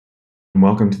And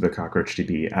welcome to the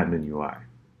CockroachDB admin UI.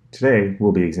 Today,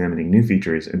 we'll be examining new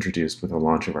features introduced with the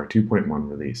launch of our 2.1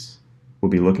 release.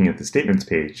 We'll be looking at the statements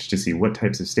page to see what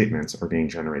types of statements are being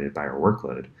generated by our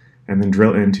workload, and then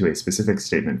drill into a specific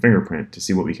statement fingerprint to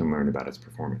see what we can learn about its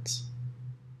performance.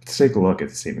 Let's take a look at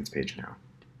the statements page now.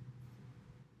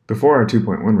 Before our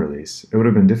 2.1 release, it would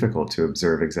have been difficult to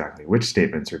observe exactly which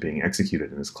statements are being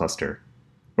executed in this cluster.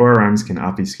 ORMs can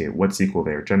obfuscate what SQL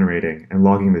they are generating, and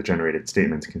logging the generated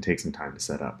statements can take some time to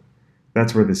set up.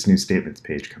 That's where this new statements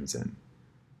page comes in.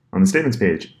 On the statements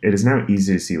page, it is now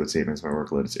easy to see what statements my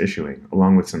workload is issuing,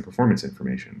 along with some performance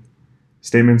information.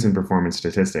 Statements and performance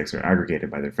statistics are aggregated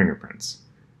by their fingerprints,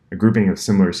 a grouping of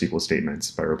similar SQL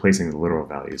statements by replacing the literal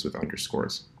values with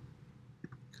underscores.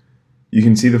 You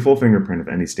can see the full fingerprint of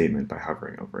any statement by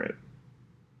hovering over it.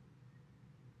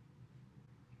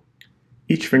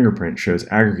 Each fingerprint shows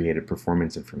aggregated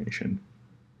performance information.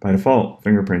 By default,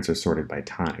 fingerprints are sorted by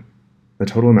time, the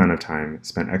total amount of time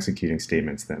spent executing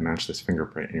statements that match this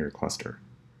fingerprint in your cluster.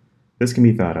 This can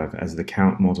be thought of as the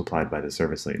count multiplied by the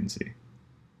service latency.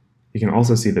 You can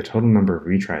also see the total number of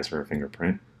retries for a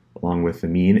fingerprint, along with the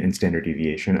mean and standard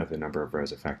deviation of the number of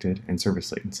rows affected and service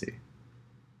latency.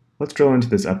 Let's drill into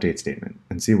this update statement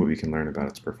and see what we can learn about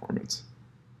its performance.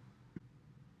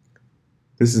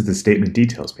 This is the statement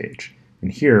details page.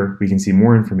 And here, we can see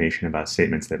more information about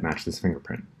statements that match this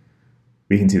fingerprint.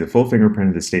 We can see the full fingerprint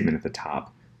of the statement at the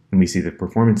top, and we see the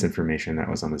performance information that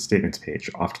was on the statements page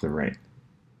off to the right.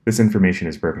 This information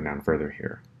is broken down further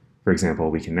here. For example,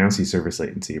 we can now see service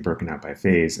latency broken out by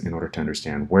phase in order to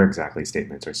understand where exactly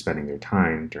statements are spending their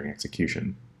time during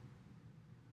execution.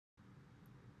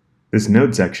 This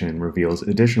node section reveals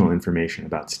additional information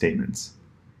about statements.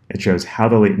 It shows how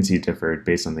the latency differed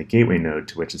based on the gateway node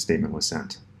to which a statement was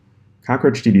sent.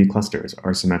 CockroachDB clusters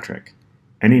are symmetric.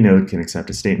 Any node can accept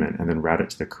a statement and then route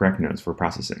it to the correct nodes for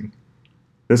processing.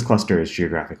 This cluster is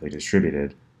geographically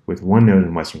distributed, with one node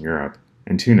in Western Europe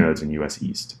and two nodes in US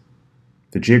East.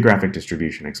 The geographic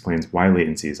distribution explains why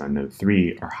latencies on node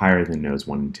 3 are higher than nodes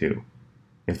 1 and 2.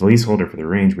 If the leaseholder for the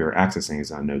range we are accessing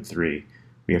is on node 3,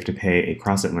 we have to pay a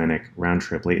cross-Atlantic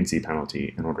round-trip latency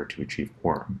penalty in order to achieve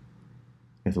quorum.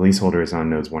 If the leaseholder is on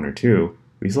nodes 1 or 2,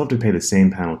 we still have to pay the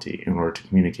same penalty in order to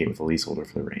communicate with the leaseholder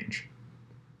for the range.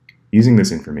 Using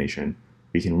this information,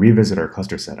 we can revisit our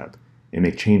cluster setup and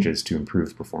make changes to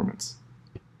improve performance.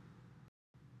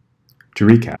 To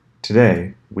recap,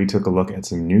 today we took a look at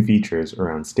some new features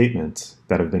around statements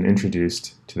that have been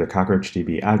introduced to the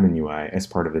CockroachDB admin UI as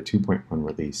part of the 2.1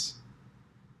 release.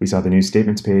 We saw the new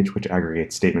statements page, which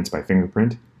aggregates statements by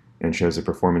fingerprint and shows the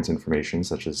performance information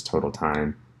such as total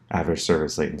time, average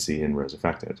service latency, and rows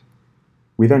affected.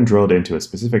 We then drilled into a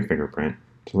specific fingerprint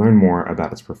to learn more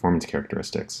about its performance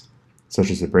characteristics, such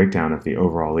as the breakdown of the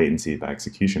overall latency by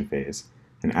execution phase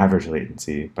and average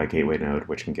latency by gateway node,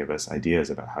 which can give us ideas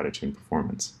about how to tune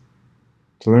performance.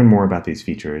 To learn more about these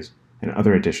features and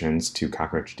other additions to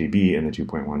CockroachDB in the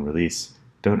 2.1 release,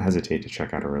 don't hesitate to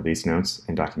check out our release notes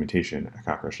and documentation at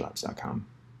cockroachlabs.com.